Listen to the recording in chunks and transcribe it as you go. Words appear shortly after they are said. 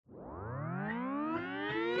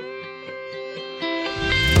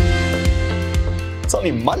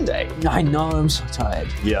only Monday. I know, I'm so tired.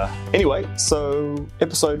 Yeah. Anyway, so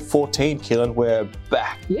episode 14, Keelan, we're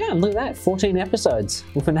back. Yeah, and look at that, 14 episodes.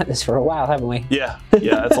 We've been at this for a while, haven't we? Yeah,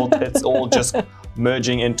 it's all just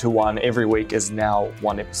merging into one. Every week is now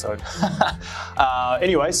one episode.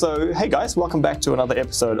 Anyway, so hey guys, welcome back to another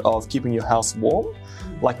episode of Keeping Your House Warm.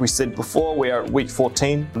 Like we said before, we are at week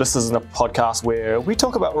 14. This isn't a podcast where we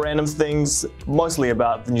talk about random things, mostly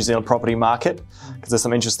about the New Zealand property market, because there's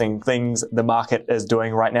some interesting things the market is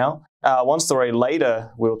doing right now. One story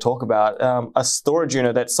later, we'll talk about a storage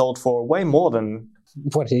unit that sold for way more than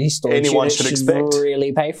what any storage anyone unit should expect.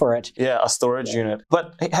 Really pay for it. Yeah, a storage unit.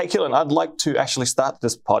 But hey, Keelan, I'd like to actually start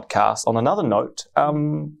this podcast on another note.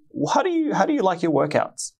 How do you like your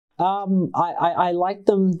workouts? I like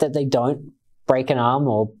them that they don't break an arm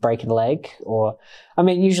or break a leg, or I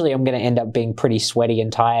mean, usually I'm going to end up being pretty sweaty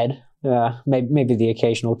and tired. Maybe the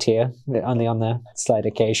occasional tear, only on the slight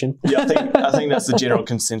occasion. Yeah, I think that's the general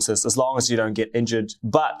consensus, as long as you don't get injured.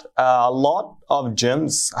 But a lot of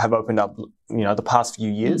gyms have opened up, the past few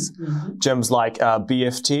years. Mm-hmm. Gyms like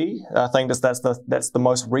BFT, I think that's the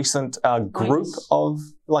most recent group of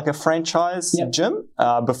like a franchise gym.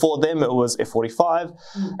 Before them, it was F45,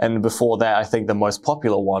 and before that, I think the most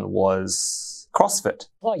popular one was CrossFit.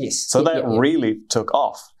 Oh, yes. So that really took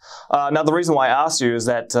off. Now, the reason why I asked you is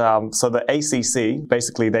that, so the ACC,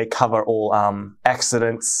 basically they cover all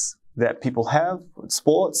accidents that people have,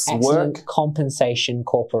 sports, Accident work. Compensation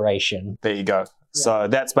Corporation. There you go. Yeah. So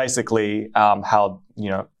that's basically how,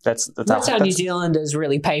 that's how New Zealanders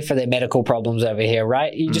really pay for their medical problems over here,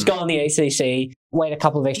 right? You just go on the ACC, wait a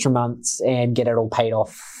couple of extra months and get it all paid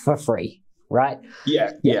off for free. Right?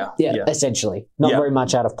 Yeah. Essentially. Not very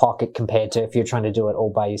much out of pocket compared to if you're trying to do it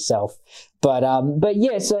all by yourself. But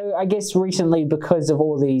yeah, so I guess recently, because of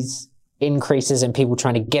all these increases in people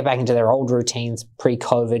trying to get back into their old routines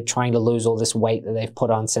pre-COVID, trying to lose all this weight that they've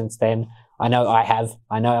put on since then. I know I've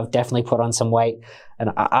definitely put on some weight, and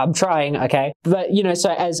I'm trying, okay? But,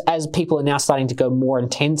 so as people are now starting to go more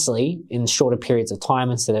intensely in shorter periods of time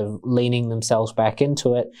instead of leaning themselves back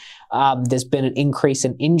into it, there's been an increase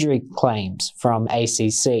in injury claims from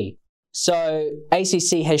ACC. So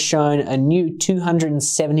ACC has shown a new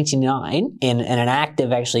 279 in an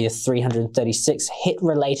active, actually, of 336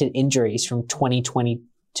 HIIT-related injuries from 2020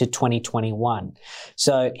 to 2021.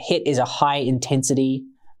 So HIIT is a high-intensity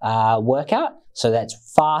workout. So that's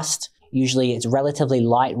fast. Usually it's relatively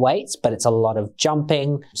light weights, but it's a lot of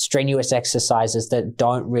jumping, strenuous exercises that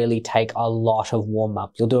don't really take a lot of warm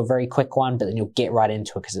up. You'll do a very quick one, but then you'll get right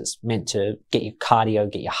into it because it's meant to get your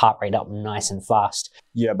cardio, get your heart rate up nice and fast.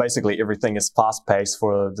 Yeah, basically everything is fast paced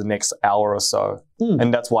for the next hour or so.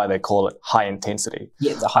 And that's why they call it high intensity.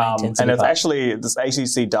 Yeah, the high intensity. And it's actually, this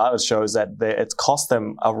ACC data shows that it's cost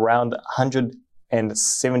them around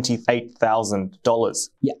 $178,000.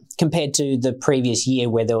 Yeah, compared to the previous year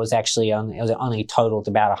where there was actually only totaled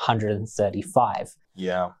about 135.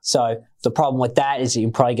 Yeah. So the problem with that is that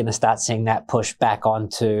you're probably going to start seeing that push back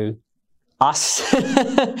onto us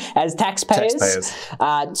as taxpayers.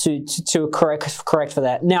 To correct for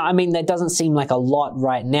that. Now, I mean, that doesn't seem like a lot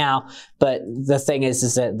right now, but the thing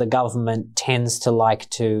is that the government tends to like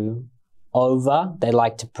to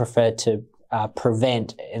prefer to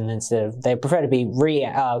prevent, and they prefer to be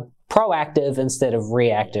proactive instead of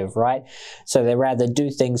reactive, right? So they rather do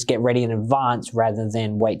things, get ready in advance rather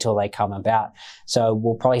than wait till they come about. So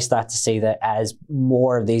we'll probably start to see that as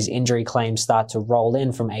more of these injury claims start to roll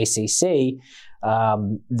in from ACC,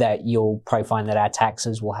 that you'll probably find that our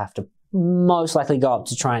taxes will have to most likely go up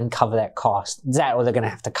to try and cover that cost. That, or they're going to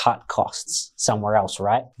have to cut costs somewhere else,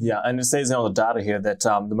 right? Yeah, and it says on the data here that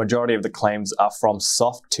the majority of the claims are from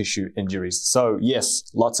soft tissue injuries. So yes,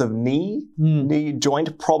 lots of knee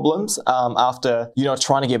joint problems after,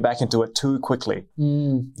 trying to get back into it too quickly.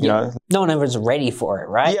 You know, no one ever is ready for it,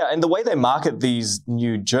 right? Yeah, and the way they market these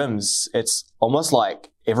new gyms, it's almost like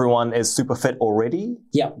everyone is super fit already.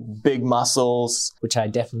 Yeah. Big muscles. Which I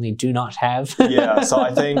definitely do not have. Yeah. So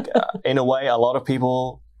I think in a way, a lot of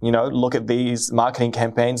people, look at these marketing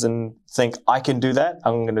campaigns and think, I can do that.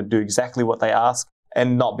 I'm going to do exactly what they ask,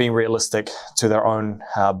 and not being realistic to their own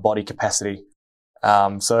body capacity.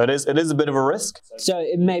 So it is a bit of a risk. So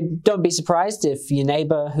don't be surprised if your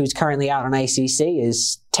neighbor who's currently out on ACC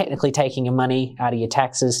is technically taking your money out of your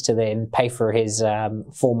taxes to then pay for his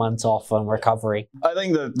 4 months off on recovery. I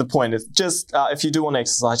think the point is just if you do want to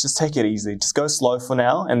exercise, just take it easy. Just go slow for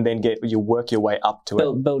now, and then you work your way up to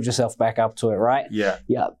it. Build yourself back up to it, right? Yeah.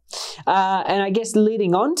 Yeah. And I guess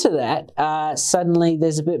leading on to that, suddenly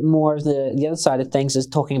there's a bit more of the other side of things is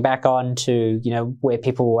talking back on to, where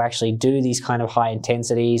people will actually do these kind of high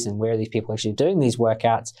intensities and where these people are actually doing these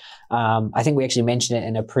workouts. I think we actually mentioned it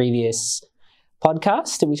in a previous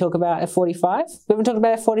podcast. Did we talk about F45? We haven't talked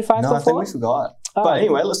about F45 before? No, I think we forgot. But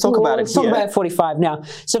anyway, let's talk about it Let's talk about F45 now.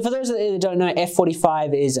 So for those that don't know,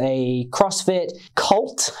 F45 is a CrossFit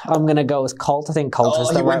cult. I'm going to go with cult. I think cult is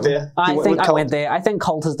the right word. I went there. I think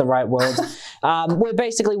cult is the right word. Where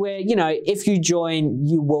if you join,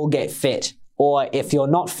 you will get fit. Or if you're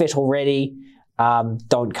not fit already,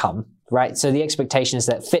 don't come, right? So the expectation is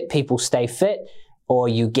that fit people stay fit or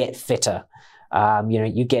you get fitter.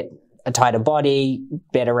 You get a tighter body,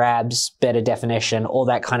 better abs, better definition, all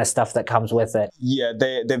that kind of stuff that comes with it. Yeah,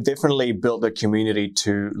 they've definitely built the community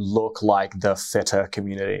to look like the fitter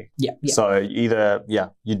community. Yeah. So either,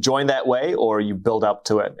 you join that way or you build up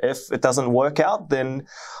to it. If it doesn't work out, then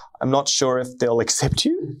I'm not sure if they'll accept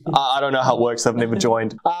you. I don't know how it works. I've never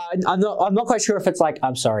joined. I'm not quite sure if it's like,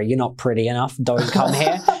 I'm sorry, you're not pretty enough, don't come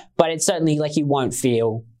here. But it's certainly like you won't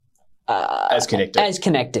feel as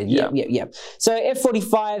connected. Yeah. So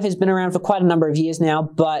F45 has been around for quite a number of years now,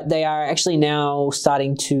 but they are actually now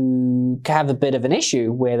starting to have a bit of an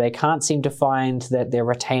issue where they can't seem to find that they're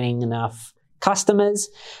retaining enough customers.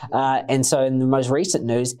 And so in the most recent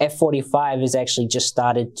news, F45 has actually just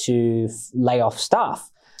started to lay off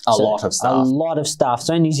staff. A lot of staff.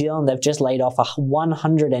 So in New Zealand, they've just laid off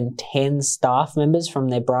 110 staff members from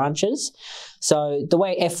their branches. So the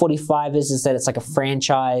way F45 is that it's like a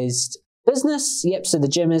franchised business. Yep. So the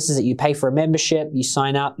gym is that you pay for a membership, you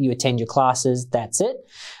sign up, you attend your classes. That's it.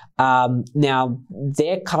 Now,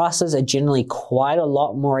 their classes are generally quite a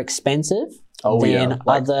lot more expensive than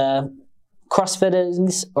other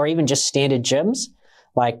CrossFitters or even just standard gyms.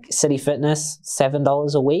 Like City Fitness,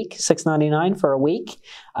 $7 a week, $6.99 for a week.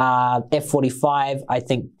 F45, I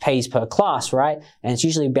think, pays per class, right? And it's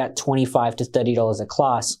usually about $25 to $30 a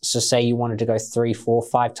class. So say you wanted to go 3, 4,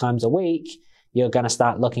 5 times a week, you're going to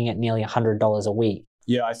start looking at nearly $100 a week.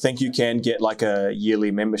 Yeah, I think you can get like a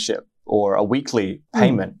yearly membership or a weekly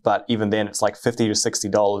payment, but even then it's like $50 to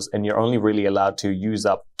 $60 and you're only really allowed to use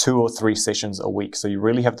up 2 or 3 sessions a week. So you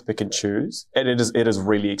really have to pick and choose. And it is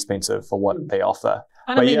really expensive for what they offer.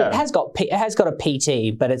 And I mean, it has got a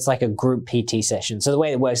PT, but it's like a group PT session. So the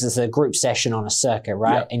way it works is a group session on a circuit,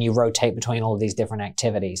 right? Yeah. And you rotate between all of these different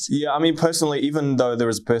activities. Yeah, I mean, personally, even though there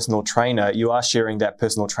is a personal trainer, you are sharing that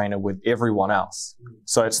personal trainer with everyone else.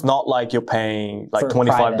 So it's not like you're paying like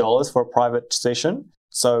 $25 for a private session.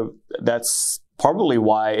 So that's probably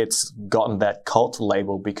why it's gotten that cult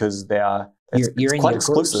label, because it's quite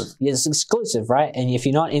exclusive. It's exclusive, right? And if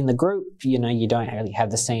you're not in the group, you don't really have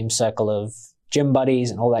the same circle of gym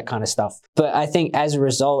buddies and all that kind of stuff. But I think as a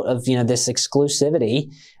result of, this exclusivity,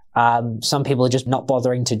 some people are just not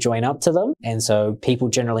bothering to join up to them. And so people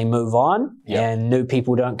generally move on and new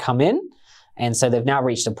people don't come in. And so they've now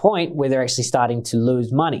reached a point where they're actually starting to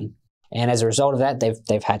lose money. And as a result of that,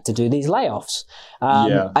 they've had to do these layoffs.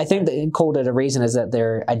 I think that called it a reason is that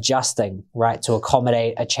they're adjusting, right, to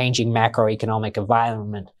accommodate a changing macroeconomic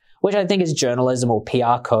environment, which I think is journalism or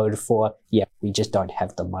PR code for, we just don't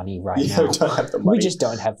have the money now. We don't have the money. We just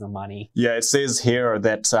don't have the money. Yeah, it says here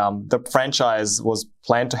that the franchise was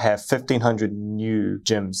planned to have 1,500 new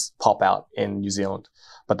gyms pop out in New Zealand,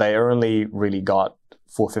 but they only really got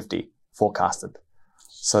 450 forecasted.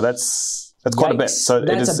 So that's quite a bit. So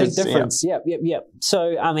that's a big difference. Yep.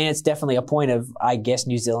 So, I mean, it's definitely a point of, I guess,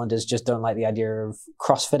 New Zealanders just don't like the idea of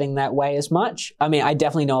CrossFitting that way as much. I mean, I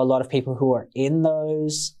definitely know a lot of people who are in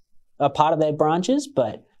those, are part of their branches,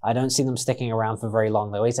 but I don't see them sticking around for very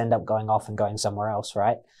long. They always end up going off and going somewhere else,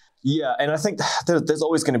 right? Yeah, and I think there's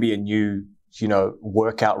always going to be a new,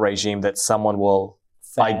 workout regime that someone will,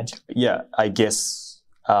 I guess,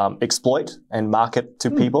 exploit and market to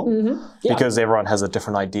people because everyone has a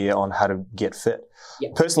different idea on how to get fit. Yeah.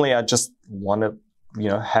 Personally, I just want to,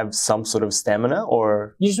 have some sort of stamina,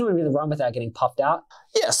 or you just want to be able to run without getting puffed out.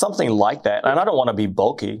 Yeah, something like that. And I don't want to be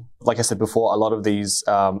bulky. Like I said before, a lot of these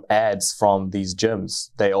ads from these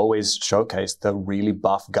gyms, they always showcase the really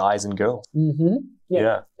buff guys and girls. Mm-hmm.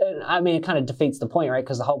 Yeah. And, I mean, it kind of defeats the point, right?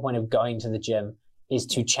 Because the whole point of going to the gym is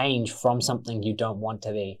to change from something you don't want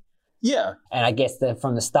to be. Yeah. And I guess that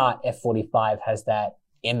from the start, F45 has that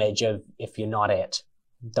image of if you're not it,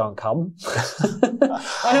 don't come. And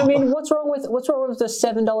I mean, what's wrong with the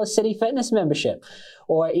 $7 City Fitness membership,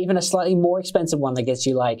 or even a slightly more expensive one that gets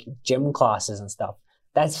you like gym classes and stuff?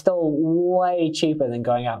 That's still way cheaper than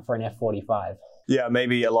going out for an F45. Yeah,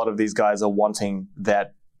 maybe a lot of these guys are wanting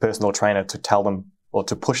that personal trainer to tell them or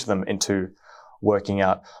to push them into working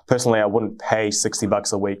out. Personally, I wouldn't pay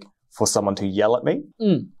 $60 a week for someone to yell at me.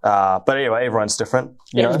 But anyway, everyone's different.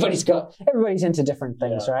 Everybody's into different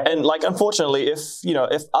things, right? And like, unfortunately,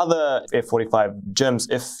 if other F45 gyms,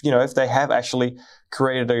 if they have actually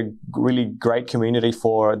created a really great community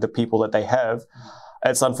for the people that they have,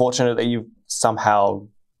 it's unfortunate that you've somehow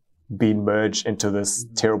been merged into this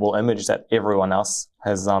terrible image that everyone else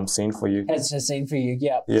has seen for you. Has seen for you,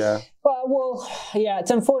 yeah. Yeah. Well, yeah, it's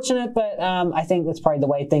unfortunate, but I think that's probably the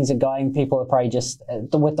way things are going. People are probably just,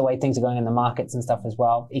 with the way things are going in the markets and stuff as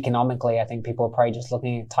well, economically, I think people are probably just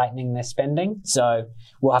looking at tightening their spending. So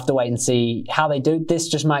we'll have to wait and see how they do. This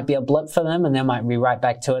just might be a blip for them, and they might be right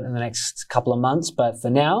back to it in the next couple of months. But for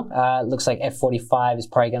now, it looks like F45 is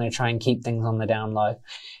probably going to try and keep things on the down low.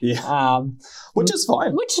 Yeah. Which is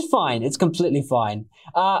fine. Which is fine. It's completely fine.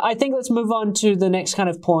 I think let's move on to the next kind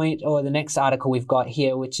of point, or the next article we've got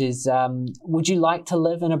here, which is, would you like to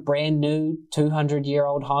live in a brand new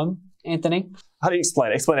 200-year-old home, Anthony? How do you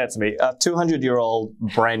explain it? Explain that to me. A 200-year-old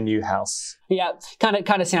brand new house. Yeah, kind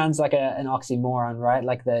of sounds like an oxymoron, right?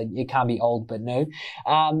 Like it can't be old but new.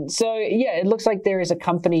 So yeah, it looks like there is a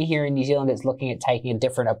company here in New Zealand that's looking at taking a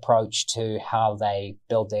different approach to how they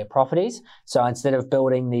build their properties. So instead of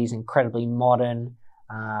building these incredibly modern,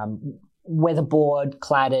 weatherboard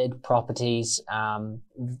cladded properties,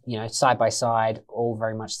 side by side, all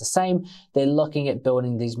very much the same, they're looking at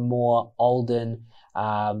building these more olden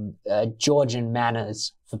Georgian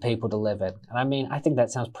manors for people to live in. And I mean, I think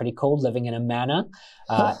that sounds pretty cool, living in a manor,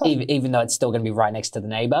 even though it's still going to be right next to the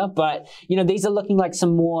neighbor. But, these are looking like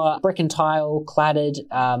some more brick and tile cladded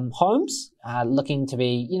homes, looking to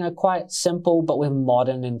be, quite simple, but with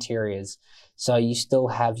modern interiors. So you still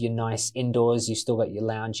have your nice indoors, you still got your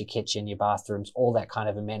lounge, your kitchen, your bathrooms, all that kind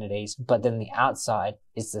of amenities. But then the outside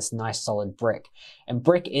is this nice solid brick. And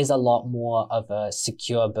brick is a lot more of a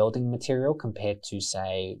secure building material compared to,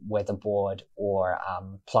 say, weatherboard or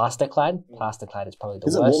plasterclad. Plasterclad is probably the worst.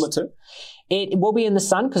 Is it warmer too? It will be in the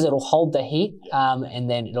sun because it'll hold the heat and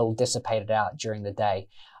then it'll dissipate it out during the day.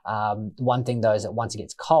 One thing though is that once it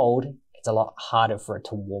gets cold, it's a lot harder for it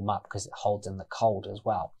to warm up because it holds in the cold as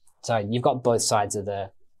well. So you've got both sides of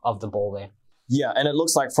the ball there. Yeah, and it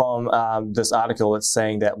looks like from this article, it's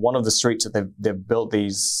saying that one of the streets that they've built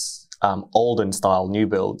these olden style new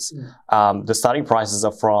builds, the starting prices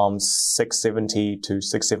are from $670 to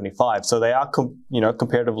 $675. So they are,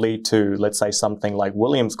 comparatively to, let's say, something like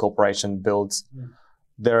Williams Corporation builds,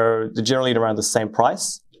 they're generally around the same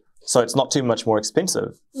price. So it's not too much more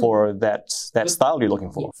expensive for that style you're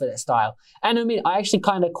looking for. Yeah, for that style. And I mean, I actually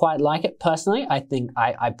kind of quite like it personally. I think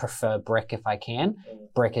I prefer brick if I can.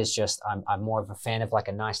 Brick is just, I'm more of a fan of like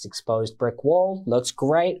a nice exposed brick wall. Looks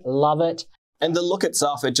great. Love it. And the look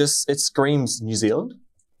itself, it screams New Zealand.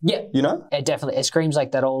 Yeah. It screams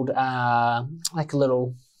like that old, like a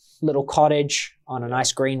little cottage on a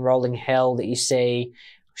nice green rolling hill that you see.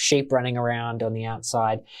 Sheep running around on the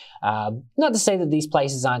outside. Not to say that these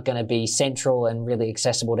places aren't going to be central and really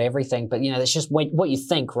accessible to everything, but that's just what you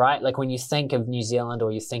think, right? Like when you think of New Zealand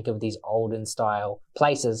or you think of these olden style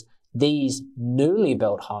places, these newly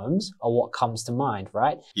built homes are what comes to mind,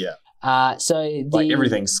 right? Yeah. Like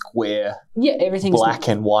everything's square. Yeah, everything's black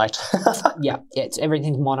and white. yeah,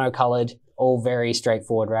 everything's monocolored. All very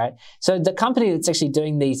straightforward, right? So the company that's actually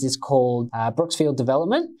doing these is called Brooksfield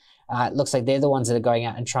Development. It looks like they're the ones that are going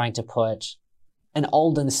out and trying to put an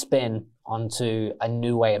olden spin onto a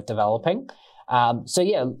new way of developing. So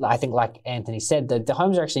yeah, I think like Anthony said, the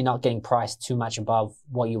homes are actually not getting priced too much above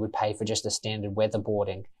what you would pay for just a standard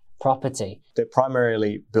weatherboarding property. They're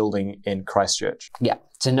primarily building in Christchurch. Yeah,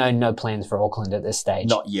 so no plans for Auckland at this stage.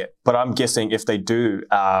 Not yet, but I'm guessing if they do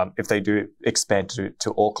expand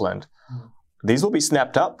to Auckland, these will be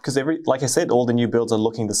snapped up because like I said, all the new builds are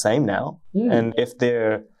looking the same now, and if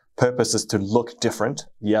they're purpose is to look different,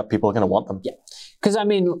 people are going to want them. Yeah, because I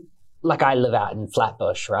mean, like I live out in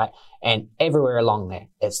Flatbush, right? And everywhere along there,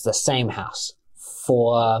 it's the same house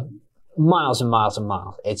for miles and miles and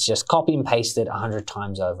miles. It's just copy and pasted 100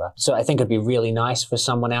 times over. So I think it'd be really nice for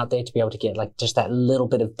someone out there to be able to get like just that little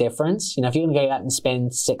bit of difference. If you're going to go out and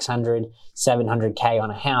spend 600, 700K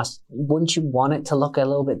on a house, wouldn't you want it to look a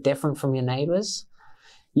little bit different from your neighbors?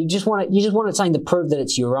 You just want it something to prove that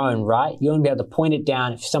it's your own, right? You want to be able to point it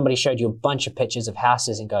down. If somebody showed you a bunch of pictures of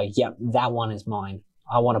houses and go, yep, that one is mine.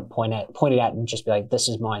 I want to point it out and just be like, this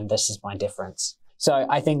is mine. This is my difference. So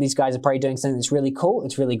I think these guys are probably doing something that's really cool.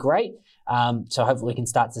 It's really great. So hopefully we can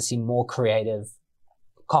start to see more creative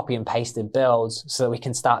copy and pasted builds so that we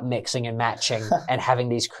can start mixing and matching and having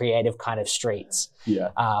these creative kind of streets.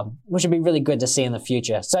 Which would be really good to see in the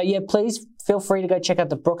future. So yeah, please feel free to go check out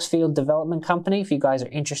the Brooksfield Development Company if you guys are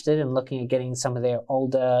interested in looking at getting some of their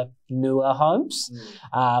older, newer homes.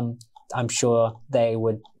 I'm sure they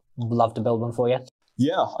would love to build one for you.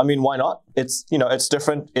 Yeah, I mean, why not? It's, it's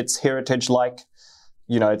different. It's heritage-like.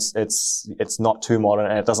 It's not too modern,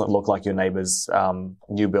 and it doesn't look like your neighbor's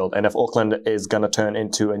new build. And if Auckland is going to turn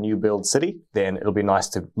into a new build city, then it'll be nice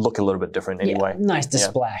to look a little bit different anyway. Yeah, nice to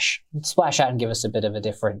splash out and give us a bit of a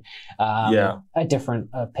different,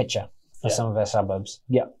 picture for some of our suburbs.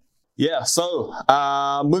 Yeah, so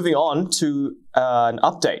moving on to an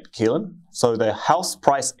update, Keelan. So the house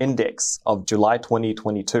price index of July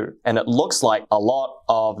 2022, and it looks like a lot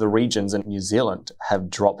of the regions in New Zealand have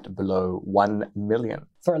dropped below 1 million.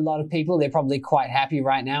 For a lot of people, they're probably quite happy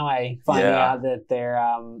right now, finding out that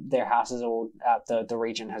their houses all the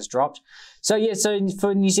region has dropped. So yeah, so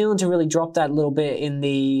for New Zealand to really drop that little bit in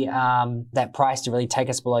the that price to really take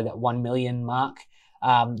us below that 1 million mark.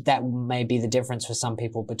 That may be the difference for some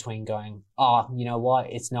people between going, oh, you know what,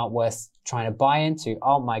 it's not worth trying to buy into.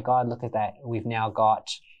 Oh my God, look at that. We've now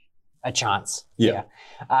got a chance.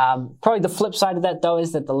 Probably the flip side of that, though,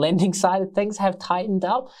 is that the lending side of things have tightened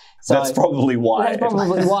up. So that's probably why. That's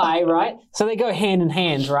probably why, right? So they go hand in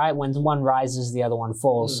hand, right? When one rises, the other one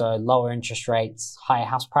falls. So lower interest rates, higher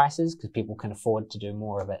house prices, because people can afford to do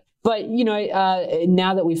more of it. But,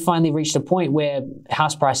 now that we've finally reached a point where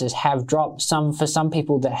house prices have dropped, for some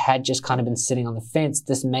people that had just kind of been sitting on the fence,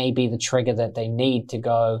 this may be the trigger that they need to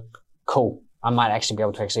go, cool, I might actually be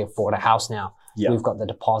able to actually afford a house now. We've got the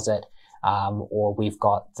deposit, or we've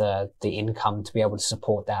got the income to be able to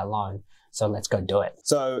support that loan. So let's go do it.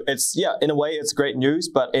 So it's, in a way, it's great news,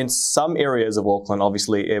 but in some areas of Auckland,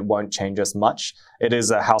 obviously, it won't change us much. It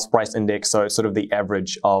is a house price index, so it's sort of the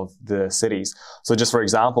average of the cities. So just for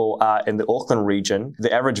example, in the Auckland region,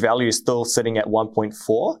 the average value is still sitting at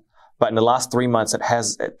 1.4, but in the last 3 months,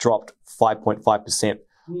 it dropped 5.5%.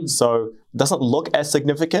 So it doesn't look as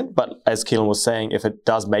significant, but as Keelan was saying, if it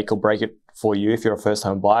does make or break it for you, if you're a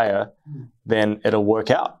first-home buyer, then it'll work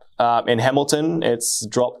out. In Hamilton, it's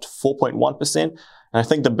dropped 4.1%. And I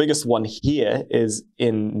think the biggest one here is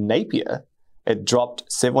in Napier. It dropped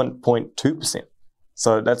 7.2%.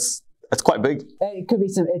 So that's quite big. It could be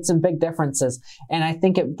some big differences. And I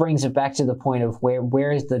think it brings it back to the point of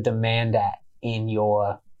where is the demand at in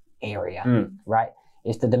your area, right?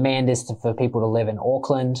 If the demand is for people to live in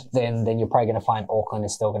Auckland, then you're probably going to find Auckland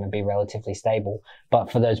is still going to be relatively stable.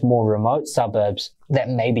 But for those more remote suburbs that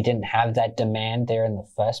maybe didn't have that demand there in the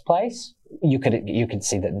first place, you could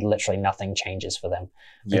see that literally nothing changes for them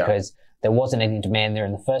because there wasn't any demand there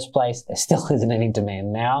in the first place. There still isn't any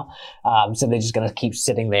demand now. So they're just going to keep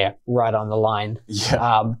sitting there right on the line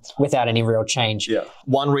without any real change.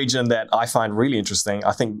 One region that I find really interesting,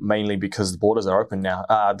 I think mainly because the borders are open now,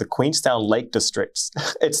 the Queenstown Lake District,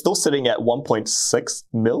 it's still sitting at 1.6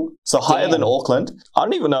 mil. So higher than Auckland. I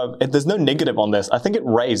don't even know, there's no negative on this. I think it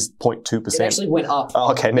raised 0.2%. It actually went up.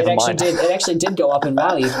 Oh, okay, never mind. It actually did go up in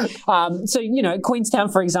value. So,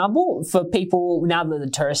 Queenstown, for example, for people, now that the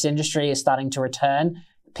tourist industry is starting to return,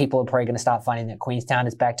 people are probably going to start finding that Queenstown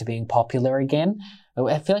is back to being popular again.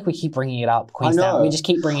 I feel like we keep bringing it up. Queenstown. We just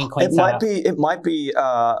keep bringing Queenstown up. It might be.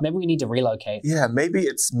 Maybe we need to relocate. Yeah, maybe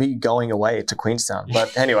it's me going away to Queenstown.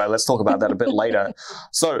 But anyway, let's talk about that a bit later.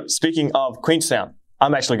 So speaking of Queenstown,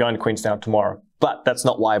 I'm actually going to Queenstown tomorrow. But that's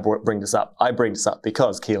not why I bring this up. I bring this up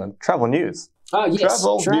because, Keelan, travel news. Oh, yes.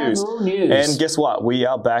 Travel news. And guess what? We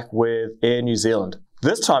are back with Air New Zealand.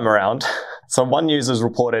 This time around, so One News has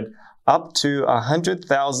reported up to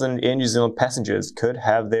 100,000 Air New Zealand passengers could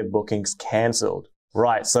have their bookings cancelled.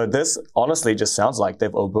 Right, so this honestly just sounds like they've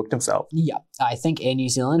overbooked themselves. Yeah, I think Air New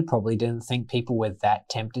Zealand probably didn't think people were that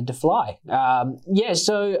tempted to fly.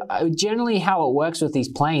 So generally how it works with these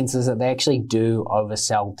planes is that they actually do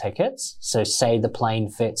oversell tickets. So say the plane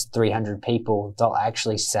fits 300 people, they'll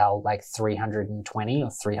actually sell like 320 or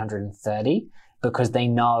 330 because they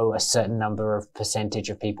know a certain number of percentage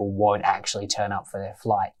of people won't actually turn up for their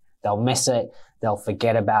flight. They'll miss it, they'll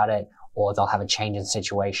forget about it, or they'll have a change in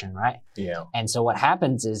situation, right? Yeah. And so what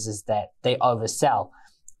happens is that they oversell.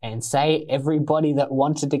 And say everybody that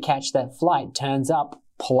wanted to catch that flight turns up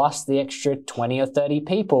plus the extra 20 or 30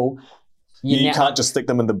 people, You can't just stick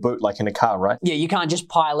them in the boot like in a car, right? Yeah, you can't just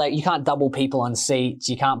pilot. You can't double people on seats.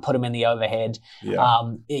 You can't put them in the overhead.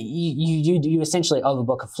 Yeah. You essentially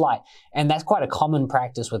overbook a flight, and that's quite a common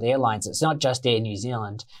practice with airlines. It's not just Air New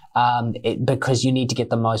Zealand, because you need to get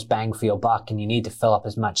the most bang for your buck, and you need to fill up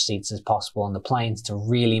as much seats as possible on the planes to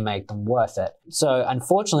really make them worth it. So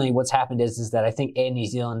unfortunately, what's happened is that I think Air New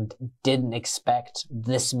Zealand didn't expect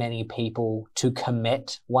this many people to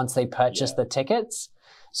commit once they purchased the tickets.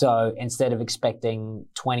 So instead of expecting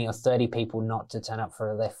 20 or 30 people not to turn up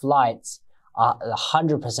for their flights,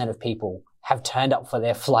 100% of people have turned up for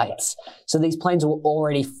their flights. So these planes were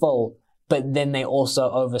already full, but then they also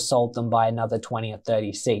oversold them by another 20 or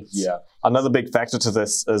 30 seats. Yeah. Another big factor to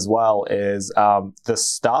this as well is the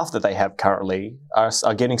staff that they have currently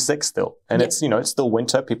are getting sick still. And it's still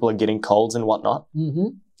winter. People are getting colds and whatnot.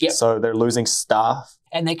 Yep. So they're losing staff.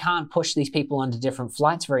 And they can't push these people onto different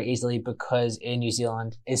flights very easily because Air New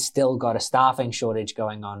Zealand has still got a staffing shortage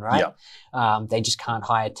going on, right? Yeah. They just can't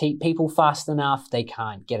hire people fast enough. They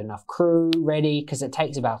can't get enough crew ready because it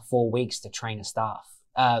takes about 4 weeks to train a staff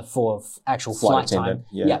for actual flight time.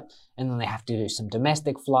 Yeah. And then they have to do some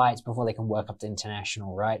domestic flights before they can work up to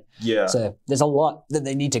international, right? Yeah. So there's a lot that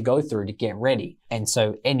they need to go through to get ready. And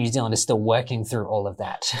so Air New Zealand is still working through all of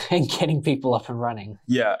that and getting people up and running.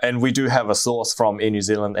 Yeah, and we do have a source from Air New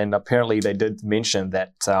Zealand, and apparently they did mention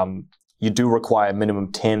that you do require a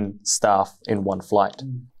minimum 10 staff in one flight.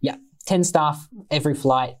 Yeah. 10 staff every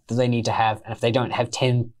flight that they need to have. And if they don't have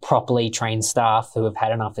 10 properly trained staff who have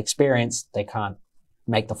had enough experience, they can't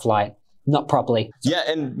make the flight. Not properly. Yeah,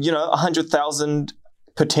 and 100,000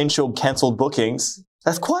 potential cancelled bookings.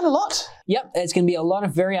 That's quite a lot. Yep, it's going to be a lot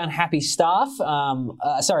of very unhappy staff. A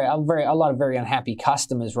lot of very unhappy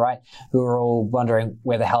customers, right? Who are all wondering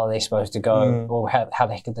where the hell are they supposed to go, or how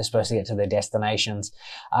the heck are they supposed to get to their destinations.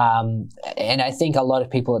 And I think a lot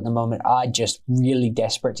of people at the moment are just really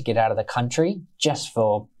desperate to get out of the country, just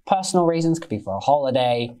for personal reasons. Could be for a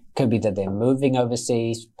holiday, could be that they're moving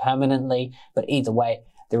overseas permanently. But either way,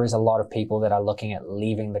 there is a lot of people that are looking at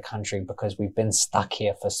leaving the country because we've been stuck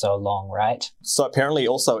here for so long, right? So apparently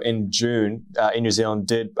also in June, in New Zealand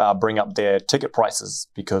did bring up their ticket prices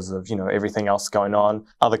because of, everything else going on,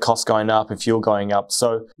 other costs going up and fuel going up.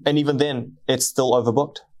 So, and even then, it's still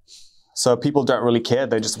overbooked. So people don't really care.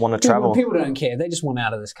 They just want to travel. People don't care. They just want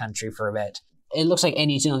out of this country for a bit. It looks like Air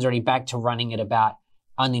New Zealand's already back to running at about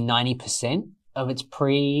only 90% of its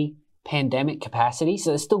pre-pandemic capacity.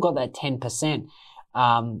 So they've still got that 10%.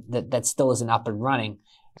 That still isn't up and running.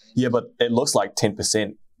 Yeah, but it looks like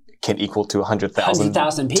 10% can equal to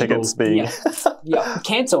 100,000 tickets being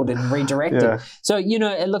cancelled and redirected. Yeah. So,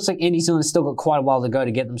 it looks like Air New Zealand's still got quite a while to go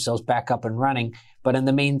to get themselves back up and running. But in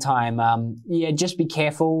the meantime, just be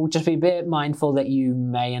careful. Just be a bit mindful that you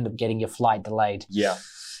may end up getting your flight delayed. Yeah.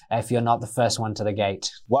 If you're not the first one to the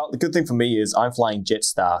gate. Well, the good thing for me is I'm flying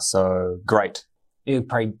Jetstar, so great. You're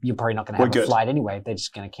probably not going to have a flight anyway. They're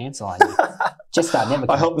just going to cancel on you. Jetstar never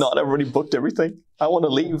commits. I hope not. I've already booked everything. I want to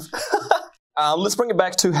leave. Let's bring it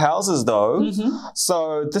back to houses, though.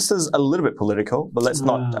 So this is a little bit political, but let's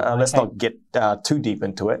not get too deep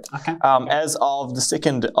into it. Okay. As of the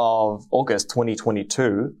 2nd of August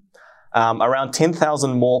 2022, around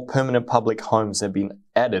 10,000 more permanent public homes have been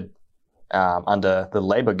added under the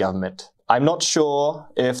Labour government. I'm not sure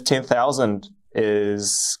if 10,000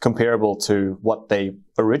 is comparable to what they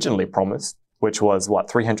originally promised, which was,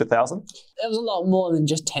 300,000? It was a lot more than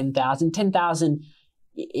just 10,000. 10,000,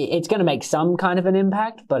 it's going to make some kind of an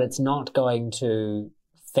impact, but it's not going to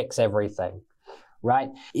fix everything,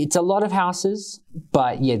 right? It's a lot of houses,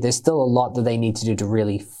 but there's still a lot that they need to do to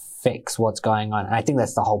really fix what's going on. And I think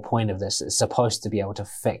that's the whole point of this. It's supposed to be able to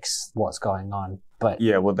fix what's going on. But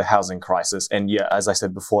with the housing crisis. And as I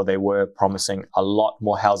said before, they were promising a lot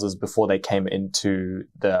more houses before they came into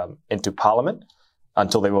Parliament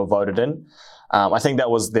until they were voted in. I think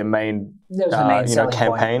that was their main,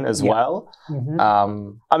 campaign as well.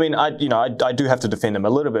 I do have to defend them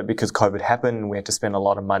a little bit because COVID happened and we had to spend a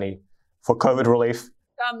lot of money for COVID relief.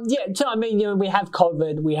 We have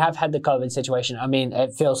COVID. We have had the COVID situation.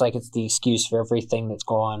 It feels like it's the excuse for everything that's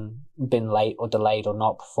been late or delayed or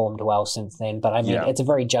not performed well since then. But it's a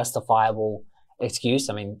very justifiable excuse.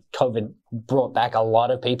 COVID brought back a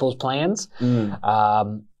lot of people's plans.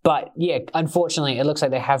 But unfortunately, it looks like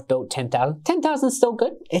they have built 10,000. 10,000 is still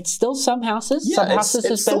good. It's still some houses. Yeah, some houses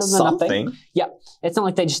have spent on nothing. Yeah. It's not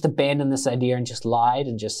like they just abandoned this idea and just lied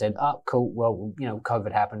and just said, oh, cool, well,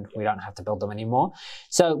 COVID happened. We don't have to build them anymore.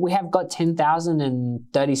 So we have got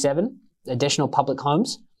 10,037 additional public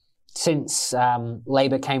homes since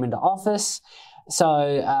Labour came into office.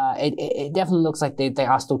 So it definitely looks like they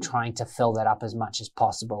are still trying to fill that up as much as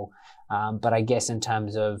possible. But I guess in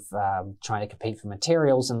terms of trying to compete for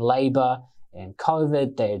materials and labor and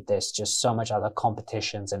COVID, there's just so much other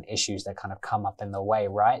competitions and issues that kind of come up in the way,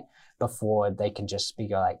 right? Before they can just be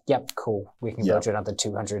like, yep, cool, we can go to another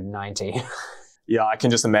 290. Yeah, I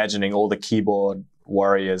can just imagining all the keyboard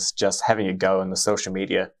warriors just having a go in the social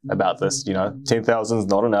media about this, 10,000 is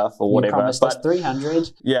not enough or whatever. You promised us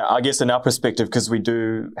 300. Yeah, I guess in our perspective, because we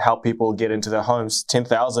do help people get into their homes,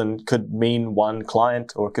 10,000 could mean one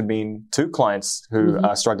client or it could mean two clients who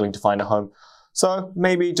are struggling to find a home. So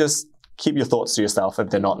maybe just keep your thoughts to yourself if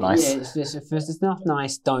they're not nice. Yeah, if it's not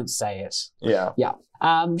nice, don't say it. Yeah. Yeah.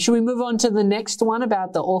 Should we move on to the next one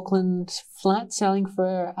about the Auckland flat selling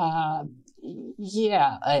for...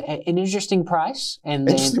 an interesting price. And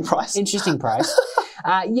then, Interesting price.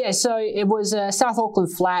 So it was a South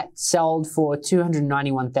Auckland flat sold for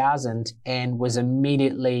 $291,000 and was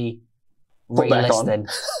immediately relisted.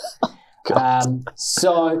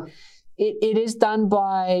 So it is done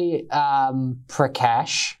by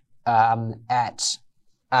Prakash at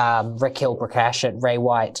Rick Hill Prakash at Ray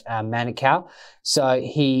White Manukau. So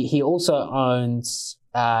he also owns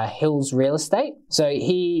Hills Real Estate. So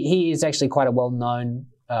he is actually quite a well-known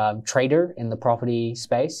trader in the property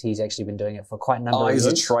space. He's actually been doing it for quite a number of years. Oh,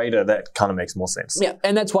 he's a trader. That kind of makes more sense. Yeah,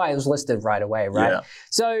 and that's why it was listed right away, right? Yeah.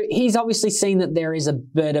 So he's obviously seen that there is a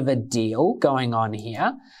bit of a deal going on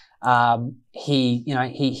here.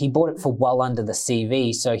 He bought it for well under the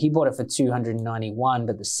CV. So he bought it for 291,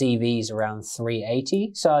 but the CV is around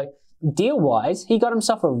 380. So deal-wise, he got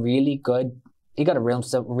himself a really good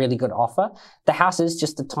offer. The house is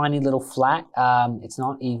just a tiny little flat. It's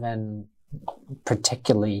not even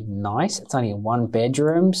particularly nice. It's only 1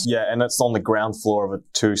 bedroom. Yeah, and it's on the ground floor of a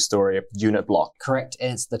 2-story unit block. Correct.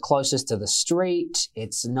 And it's the closest to the street.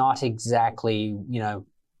 It's not exactly,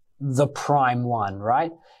 the prime one,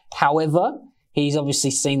 right? However, he's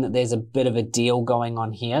obviously seen that there's a bit of a deal going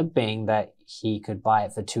on here, being that he could buy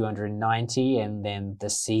it for 290 and then the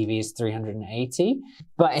CV is 380.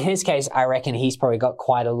 But in his case, I reckon he's probably got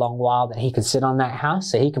quite a long while that he could sit on that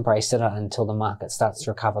house. So he can probably sit on it until the market starts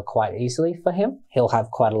to recover quite easily for him. He'll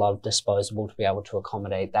have quite a lot of disposable to be able to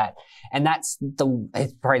accommodate that. And it's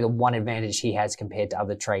probably the one advantage he has compared to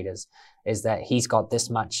other traders, is that he's got this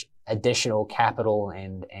much additional capital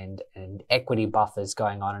and equity buffers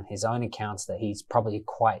going on in his own accounts that he's probably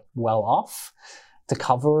quite well off to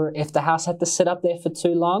cover if the house had to sit up there for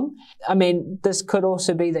too long. I mean, this could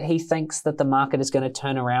also be that he thinks that the market is going to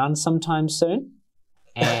turn around sometime soon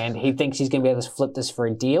and he thinks he's going to be able to flip this for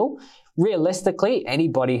a deal. Realistically,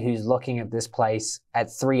 anybody who's looking at this place at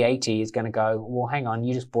 380 is going to go, well, hang on,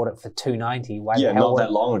 you just bought it for 290. Not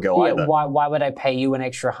that long ago either. Why would I pay you an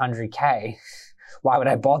extra 100K? Why would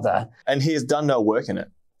I bother? And he has done no work in it.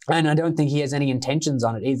 And I don't think he has any intentions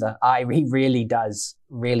on it either. He really does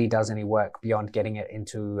any work beyond getting it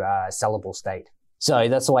into a sellable state. So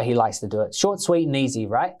that's the way he likes to do it. Short, sweet, and easy,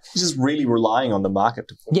 right? He's just really relying on the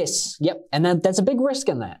market. Yes, yep. And there's a big risk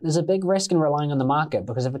in that. There's a big risk in relying on the market,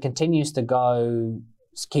 because if it continues to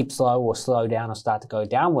keep slow or slow down or start to go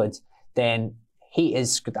downwards, then he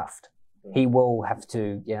is stuffed. He will have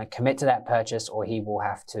to, commit to that purchase, or he will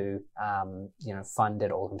have to, fund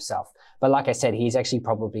it all himself. But like I said, he's actually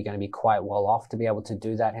probably going to be quite well off to be able to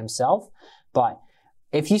do that himself. But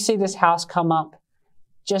if you see this house come up,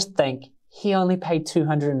 just think he only paid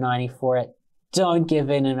 290 for it. Don't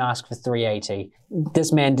give in and ask for 380.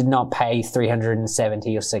 This man did not pay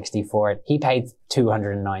 370 or 60 for it. He paid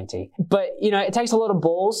 290. But, it takes a lot of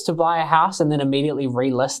balls to buy a house and then immediately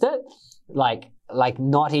relist it. Like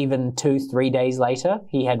not even 2-3 days later,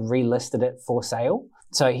 he had relisted it for sale.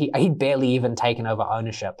 So he'd barely even taken over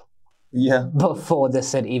ownership. Yeah. Before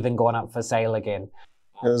this had even gone up for sale again.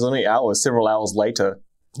 It was only several hours later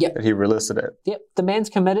that he relisted it. Yep. The man's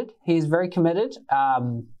committed. He's very committed.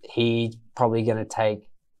 He's probably going to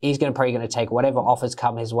take whatever offers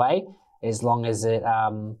come his way, as long as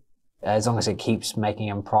it keeps making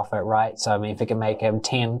him profit, right? So I mean, if it can make him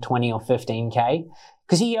 10, 20 or 15K,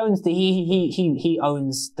 because he owns he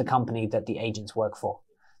owns the company that the agents work for.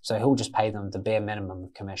 So he'll just pay them the bare minimum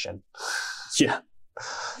of commission. Yeah.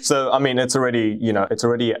 So, I mean, it's already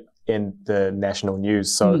in the national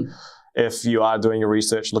news. So if you are doing your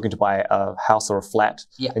research, looking to buy a house or a flat,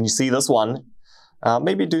 and you see this one,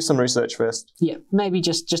 maybe do some research first. Yeah, maybe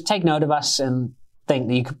just take note of us and think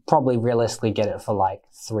that you could probably realistically get it for like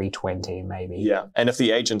 320 maybe. Yeah, and if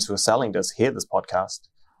the agents who are selling this hear this podcast,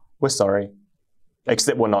 we're sorry.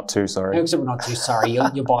 Except we're not too sorry.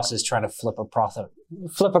 Your boss is trying to flip a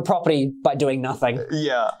property by doing nothing.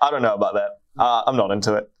 Yeah, I don't know about that. I'm not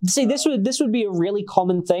into it. See, this would be a really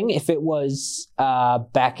common thing if it was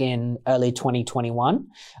back in early 2021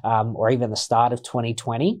 or even the start of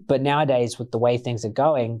 2020. But nowadays, with the way things are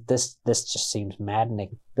going, this just seems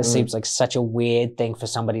maddening. This seems like such a weird thing for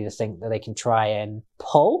somebody to think that they can try and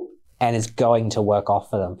pull and is going to work off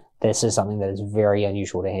for them. This is something that is very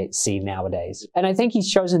unusual to see nowadays. And I think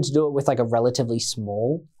he's chosen to do it with like a relatively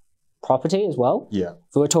small property as well. Yeah.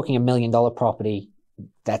 If we were talking $1 million property,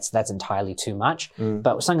 that's entirely too much.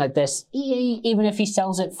 But with something like this, even if he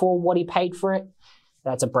sells it for what he paid for it,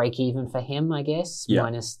 that's a break even for him, I guess,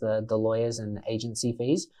 minus the lawyers and agency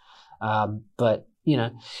fees. But, you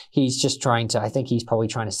know, he's just I think he's probably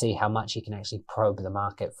trying to see how much he can actually probe the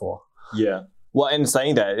market for. Yeah. Well, in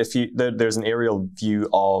saying that, if there's an aerial view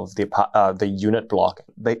of the unit block,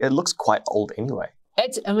 it looks quite old anyway.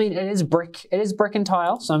 It is brick. It is brick and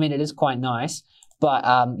tile, so I mean, it is quite nice. But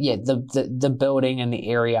yeah, the building and the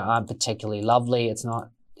area aren't particularly lovely. It's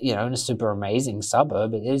not, you know, in a super amazing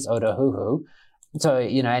suburb. It is Otahuhu. So,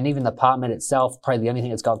 you know, and even the apartment itself, probably the only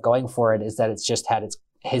thing it's got going for it is that it's just had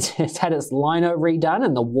it's had its lino redone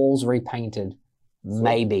and the walls repainted.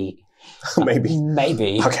 Maybe.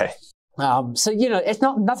 Maybe. Okay. So, you know, it's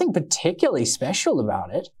nothing particularly special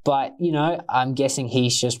about it, but, you know, I'm guessing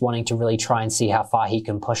he's just wanting to really try and see how far he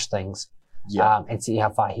can push things and see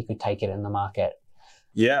how far he could take it in the market.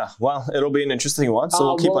 Yeah, well, it'll be an interesting one, so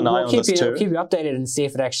we'll keep an eye on this too. We'll keep you updated and see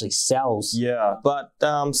if it actually sells. Yeah, but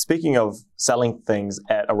speaking of selling things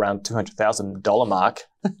at around $200,000 mark.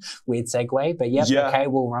 Weird segue, but yep, okay,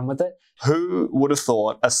 we'll run with it. Who would have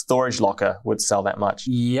thought a storage locker would sell that much?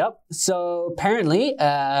 Yep, so apparently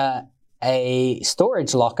a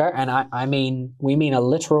storage locker, and we mean a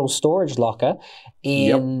literal storage locker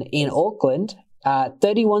in Auckland,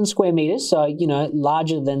 31 square meters, so, you know,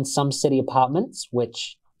 larger than some city apartments,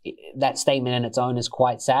 which that statement in its own is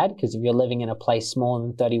quite sad, because if you're living in a place smaller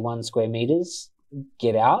than 31 square meters,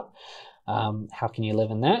 get out. How can you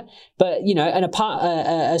live in that? But, you know,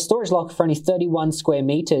 a storage locker for only 31 square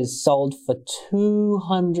meters sold for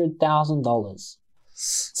 $200,000.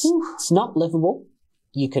 It's not livable.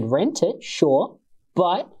 You could rent it, sure,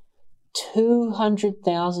 but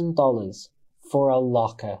 $200,000 for a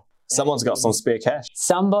locker. Someone's got some spare cash.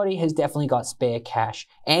 Somebody has definitely got spare cash.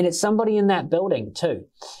 And it's somebody in that building too.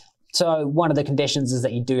 So one of the conditions is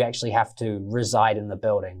that you do actually have to reside in the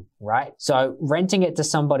building, right? So renting it to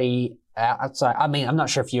somebody outside, I mean, I'm not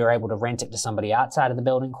sure if you're able to rent it to somebody outside of the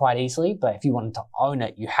building quite easily, but if you wanted to own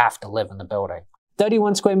it, you have to live in the building.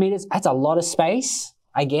 31 square meters, that's a lot of space,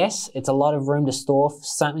 I guess. It's a lot of room to store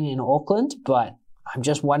something in Auckland, but I'm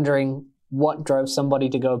just wondering what drove somebody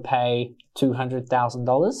to go pay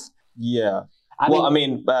 $200,000. Yeah. I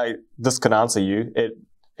mean, this could answer you.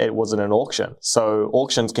 It wasn't an auction. So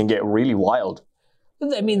auctions can get really wild.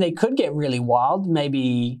 I mean, they could get really wild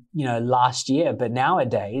maybe, you know, last year, but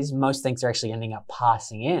nowadays most things are actually ending up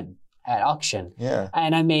passing in at auction. Yeah.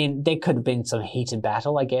 And I mean, there could have been some heated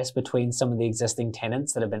battle, I guess, between some of the existing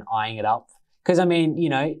tenants that have been eyeing it up. Because, I mean, you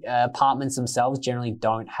know, apartments themselves generally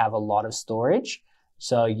don't have a lot of storage.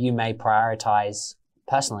 So you may prioritize,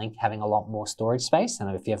 personally, having a lot more storage space. And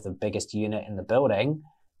if you have the biggest unit in the building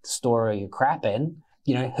to store all your crap in,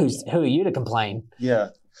 you know, who are you to complain? Yeah.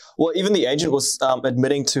 Well, even the agent was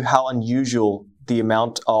admitting to how unusual the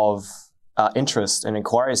amount of interest and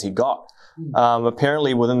inquiries he got.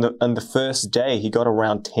 Apparently, in the first day, he got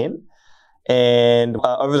around 10. And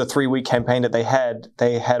over the 3-week campaign that they had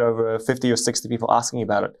over 50 or 60 people asking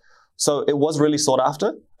about it. So it was really sought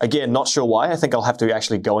after. Again, not sure why. I think I'll have to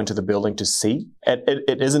actually go into the building to see.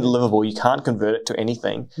 It isn't livable. You can't convert it to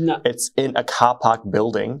anything. No. It's in a car park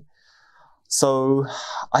building. So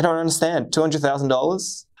I don't understand.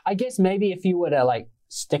 $200,000? I guess maybe if you were to like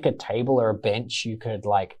stick a table or a bench, you could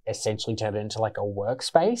like essentially turn it into like a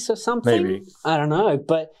workspace or something. Maybe. I don't know.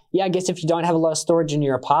 But yeah, I guess if you don't have a lot of storage in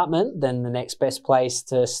your apartment, then the next best place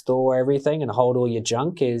to store everything and hold all your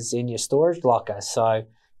junk is in your storage locker. So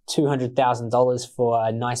 $200,000 for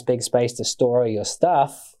a nice big space to store all your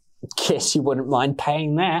stuff, guess you wouldn't mind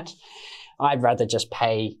paying that. I'd rather just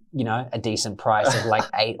pay, you know, a decent price of like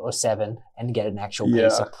 8 or 7 and get an actual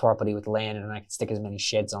piece of property with land, and I can stick as many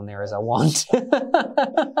sheds on there as I want.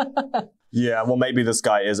 Yeah, well, maybe this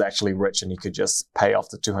guy is actually rich and he could just pay off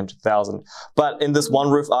the $200,000. But in this One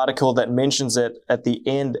Roof article that mentions it at the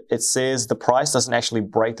end, it says the price doesn't actually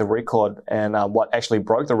break the record. And what actually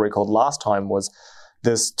broke the record last time was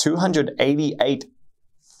this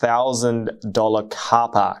 $288,000 car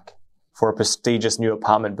park for a prestigious new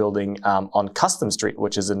apartment building on Custom Street,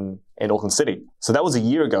 which is in Auckland City. So that was a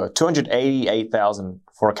year ago, $288,000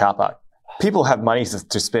 for a car park. People have money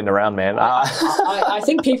to spend around, man. I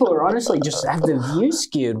think people are honestly just have the view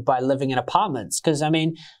skewed by living in apartments because, I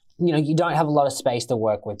mean, you know, you don't have a lot of space to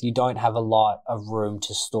work with. You don't have a lot of room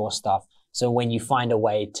to store stuff. So when you find a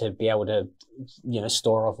way to be able to, you know,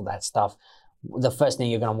 store all of that stuff, the first thing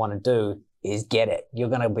you're going to want to do is get it. You're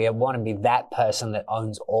going to want to be that person that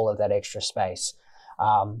owns all of that extra space.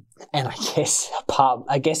 And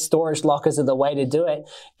I guess storage lockers are the way to do it.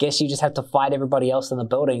 Guess you just have to fight everybody else in the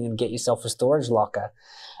building and get yourself a storage locker,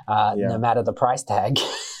 no matter the price tag.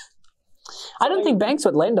 I don't think banks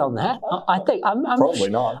would lend on that. I think I'm probably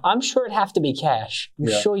not. I'm sure it'd have to be cash.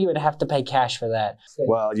 I'm sure you would have to pay cash for that.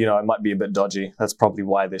 Well, you know, it might be a bit dodgy. That's probably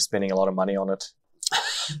why they're spending a lot of money on it.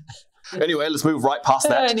 Anyway, let's move right past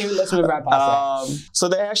that. So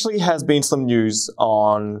there actually has been some news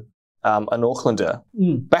on an Aucklander.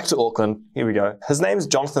 Back to Auckland. Here we go. His name is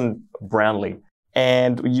Jonathan Brownlee,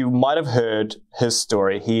 and you might have heard his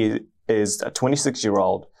story. He is a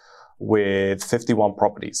 26-year-old with 51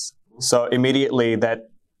 properties. So immediately that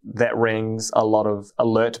rings a lot of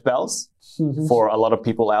alert bells for a lot of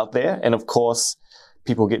people out there, and of course,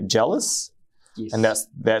 people get jealous. Yes. And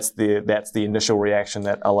that's the initial reaction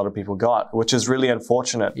that a lot of people got, which is really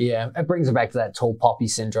unfortunate. Yeah, it brings it back to that tall poppy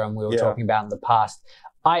syndrome we were talking about in the past.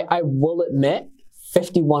 I will admit,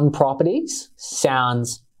 51 properties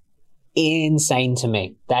sounds insane to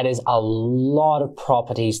me. That is a lot of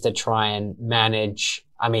properties to try and manage.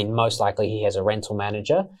 I mean, most likely he has a rental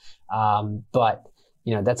manager, but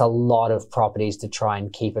you know, that's a lot of properties to try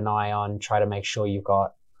and keep an eye on, try to make sure you've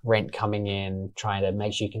got rent coming in, trying to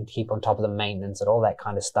make sure you can keep on top of the maintenance and all that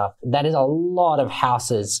kind of stuff. That is a lot of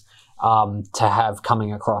houses to have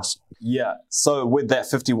coming across. Yeah. So with that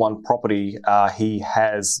 51 property, he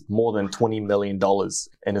has more than $20 million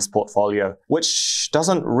in his portfolio, which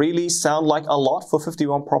doesn't really sound like a lot for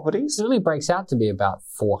 51 properties. It only breaks out to be about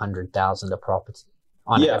 $400,000 a property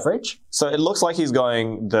on average. So it looks like he's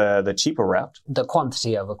going the cheaper route. The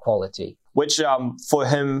quantity over quality. Which for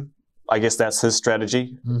him, I guess that's his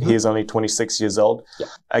strategy. He's only 26 years old. Yeah.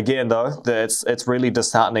 Again, though, it's really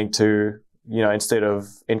disheartening to, you know, instead of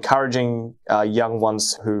encouraging young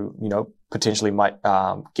ones who, you know, potentially might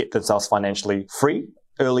get themselves financially free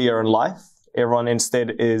earlier in life, everyone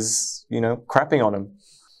instead is, you know, crapping on him.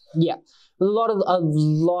 Yeah. A lot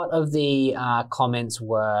of the comments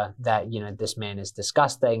were that, you know, this man is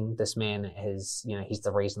disgusting. This man is, you know, he's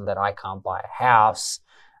the reason that I can't buy a house,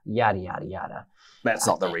 yada, yada, yada. That's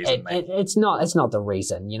not the reason, mate. It's not the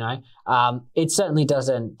reason, you know. It certainly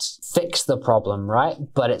doesn't fix the problem, right?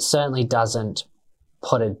 But it certainly doesn't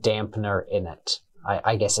put a dampener in it.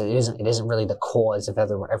 I guess it isn't really the cause of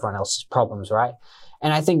everyone else's problems, right?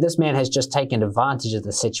 And I think this man has just taken advantage of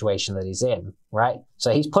the situation that he's in, right?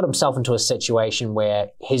 So he's put himself into a situation where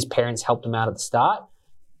his parents helped him out at the start.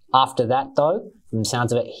 After that, though, from the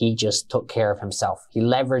sounds of it, he just took care of himself. He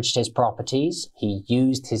leveraged his properties. He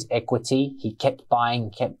used his equity. He kept buying,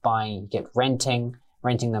 kept renting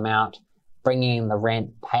them out, bringing in the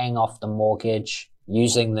rent, paying off the mortgage,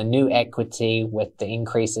 using the new equity with the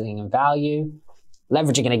increasing in value,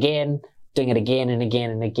 leveraging it again, doing it again and again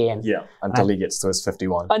and again. Yeah, until he gets to his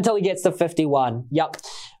 51. Until he gets to 51, yep.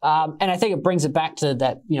 And I think it brings it back to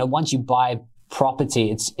that, you know, once you buy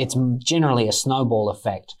property, it's generally a snowball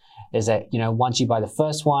effect. Is that, you know, once you buy the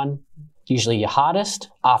first one, usually your hardest.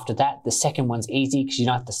 After that, the second one's easy because you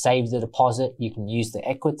don't have to save the deposit. You can use the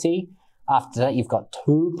equity. After that, you've got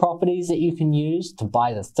 2 properties that you can use to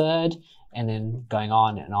buy the third, and then going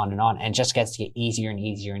on and on and on. And it just gets to get easier and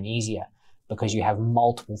easier and easier because you have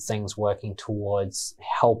multiple things working towards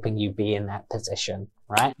helping you be in that position,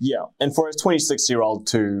 right? Yeah. And for a 26-year-old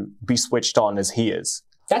to be switched on as he is.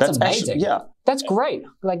 That's amazing. That's great.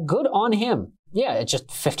 Like, good on him. Yeah, it's just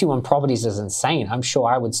 51 properties is insane. I'm sure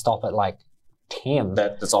I would stop at like 10.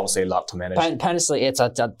 That's honestly a lot to manage. Honestly, it's a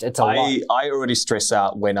lot. I already stress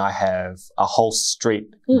out when I have a whole street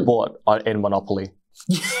bought in Monopoly.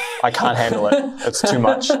 I can't handle it. It's too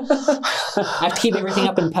much. I have to keep everything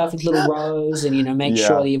up in perfect little rows and, you know, make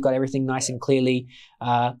sure that you've got everything nice and clearly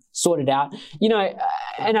sorted out. You know,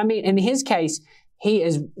 and I mean, in his case, he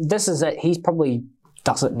probably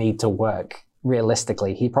doesn't need to work.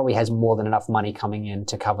 Realistically, he probably has more than enough money coming in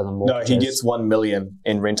to cover the mortgages. No, he gets $1 million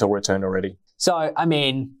in rental return already. So, I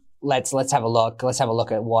mean, let's have a look. Let's have a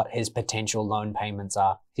look at what his potential loan payments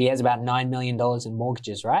are. He has about $9 million in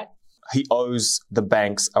mortgages, right? He owes the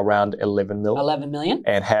banks around 11 million. 11 million?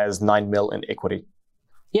 And has 9 mil in equity.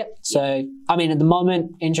 Yep. So, I mean, at the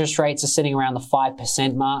moment, interest rates are sitting around the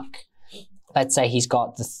 5% mark. Let's say he's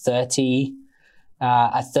got a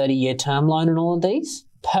 30-year term loan in all of these.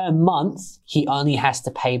 Per month, he only has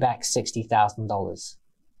to pay back $60,000.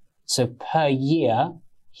 So per year,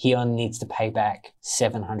 he only needs to pay back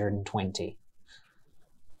 $720.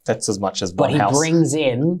 That's as much as but one house. But he brings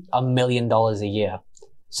in $1 million a year.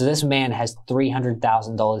 So this man has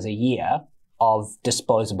 $300,000 a year of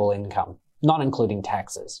disposable income, not including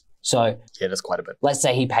taxes. So yeah, that's quite a bit. Let's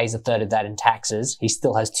say he pays a third of that in taxes. He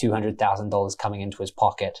still has $200,000 coming into his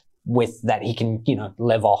pocket with that he can,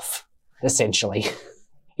 live off, essentially.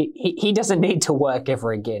 He doesn't need to work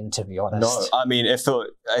ever again, to be honest. No, I mean,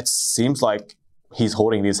 it seems like he's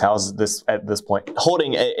hoarding these houses at this point.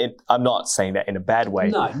 Hoarding, I'm not saying that in a bad way.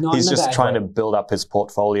 No, he's in a just bad trying way. to build up his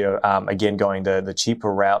portfolio, again, going the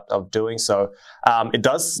cheaper route of doing so. It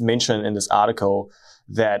does mention in this article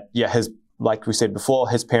that, like we said before,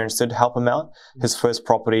 his parents did help him out. His first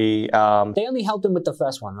property... they only helped him with the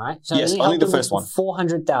first one, right? So yes, only the first one.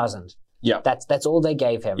 $400,000. Yeah. That's all they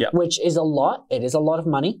gave him, yeah. Which is a lot. It is a lot of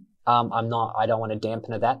money. I don't want to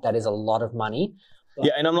dampen that. That is a lot of money.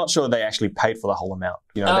 Yeah, and I'm not sure they actually paid for the whole amount.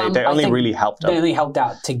 They only really helped him. They only helped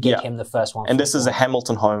out to get him the first one. And this is a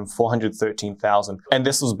Hamilton home, $413,000. And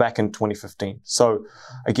this was back in 2015. So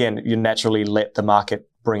again, you naturally let the market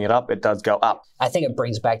bring it up. It does go up. I think it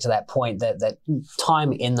brings back to that point that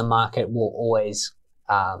time in the market will always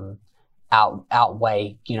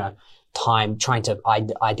outweigh, time trying to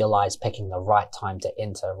idealize picking the right time to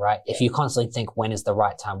enter, right? If you constantly think, when is the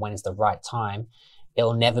right time,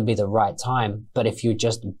 it'll never be the right time. But if you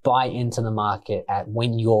just buy into the market at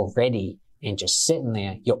when you're ready and just sitting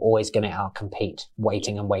there, you're always going to outcompete,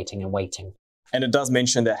 waiting and waiting and waiting. And it does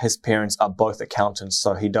mention that his parents are both accountants,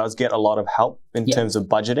 so he does get a lot of help in terms of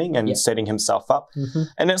budgeting and setting himself up. Mm-hmm.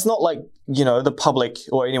 And it's not like, the public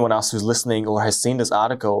or anyone else who's listening or has seen this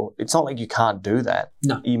article, it's not like you can't do that.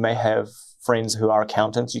 No. You may have friends who are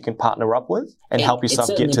accountants you can partner up with and help yourself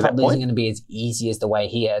get to that point. It probably isn't going to be as easy as the way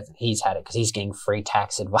he's had it, because he's getting free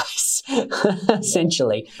tax advice,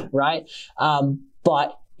 essentially, right?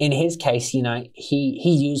 But in his case, he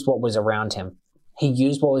used what was around him. He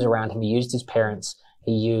used what was around him. He used his parents.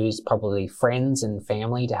 He used probably friends and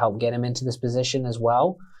family to help get him into this position as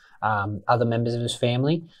well. Other members of his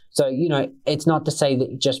family. So, it's not to say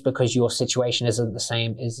that just because your situation isn't the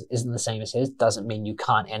same as his doesn't mean you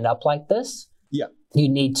can't end up like this. Yeah. You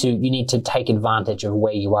need to take advantage of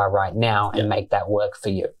where you are right now and make that work for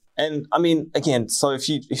you. And I mean, again, so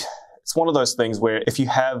it's one of those things where if you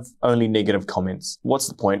have only negative comments, what's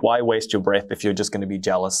the point? Why waste your breath if you're just going to be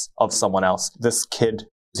jealous of someone else? This kid,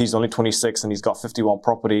 he's only 26 and he's got 51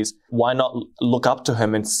 properties. Why not look up to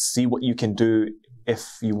him and see what you can do if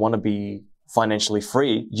you want to be financially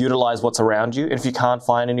free? Utilize what's around you. And if you can't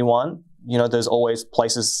find anyone, there's always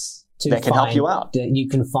places that can help you out. You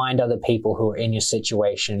can find other people who are in your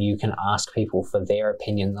situation. You can ask people for their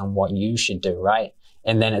opinion on what you should do, right?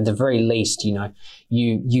 And then at the very least,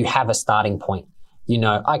 you have a starting point.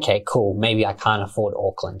 Okay, cool. Maybe I can't afford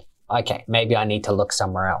Auckland. Okay, maybe I need to look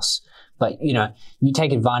somewhere else. But, you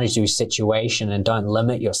take advantage of your situation and don't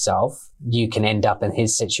limit yourself. You can end up in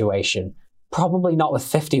his situation. Probably not with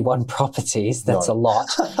 51 properties. That's a lot.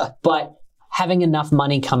 But having enough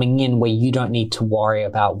money coming in where you don't need to worry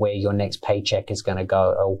about where your next paycheck is going to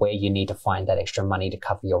go or where you need to find that extra money to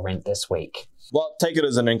cover your rent this week. Well, take it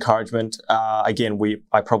as an encouragement. Again,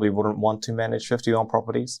 I probably wouldn't want to manage 51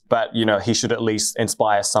 properties, but, he should at least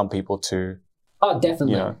inspire some people to. Oh,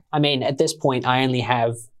 definitely. I mean, at this point, I only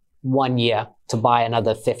have 1 year to buy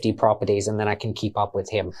another 50 properties and then I can keep up with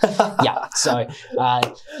him. Yeah. So,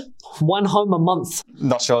 one home a month.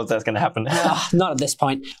 Not sure if that's going to happen. Not at this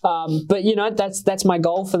point. But that's my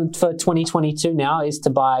goal for 2022 now, is to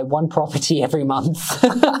buy one property every month.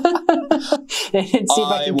 And see if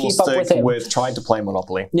I can keep up with him. I will stick with trying to play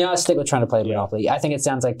Monopoly. Yeah, I'll stick with trying to play Monopoly. I think it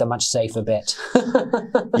sounds like the much safer bet.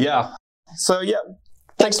 Yeah. So, yeah.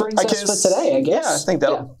 That brings us for today, I guess. Yeah, I think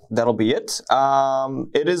that'll be it.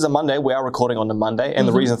 It is a Monday. We are recording on the Monday. And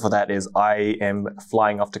the reason for that is I am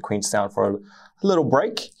flying off to Queenstown for a little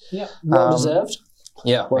break. Yeah, well-deserved.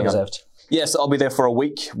 Yeah. Well-deserved. Yes, I'll be there for a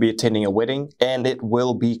week. Be attending a wedding, and it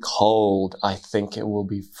will be cold. I think it will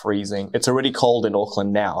be freezing. It's already cold in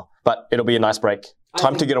Auckland now, but it'll be a nice break.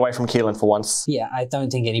 Time to get away from Keelan for once. Yeah, I don't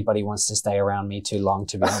think anybody wants to stay around me too long,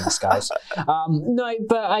 to be honest, guys. No,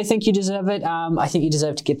 but I think you deserve it. I think you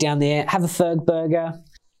deserve to get down there, have a Ferg burger.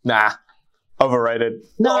 Nah. Overrated.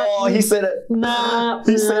 No, oh, he said it. Nah.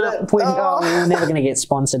 He said it. We're never going to get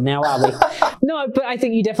sponsored now, are we? No, but I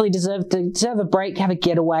think you definitely deserve a break, have a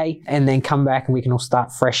getaway, and then come back and we can all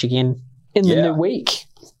start fresh again in the new week.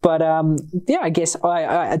 But I guess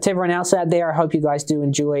to everyone else out there, I hope you guys do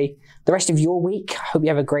enjoy the rest of your week. I hope you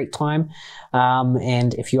have a great time.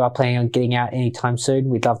 And if you are planning on getting out anytime soon,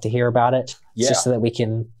 we'd love to hear about it. Yeah. Just so that we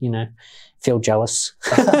can, feel jealous.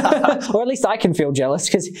 Or at least I can feel jealous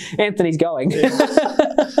because Anthony's going.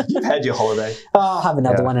 You've had your holiday. Oh, I'll have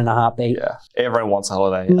another one in a heartbeat. Yeah, everyone wants a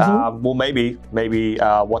holiday. Well, maybe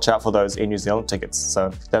watch out for those Air New Zealand tickets.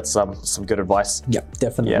 So that's some good advice. Yep,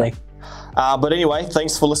 definitely. Yeah. But anyway,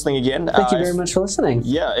 thanks for listening again. Thank you very much for listening.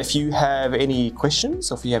 Yeah, if you have any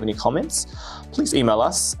questions or if you have any comments, please email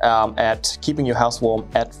us at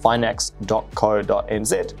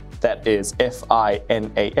keepingyourswarm@finax.co.nz. That is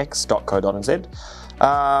finax.co.nz.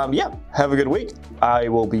 Yeah, have a good week. I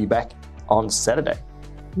will be back on Saturday.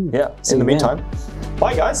 Yeah, in the meantime,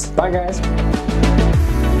 bye guys. Bye guys.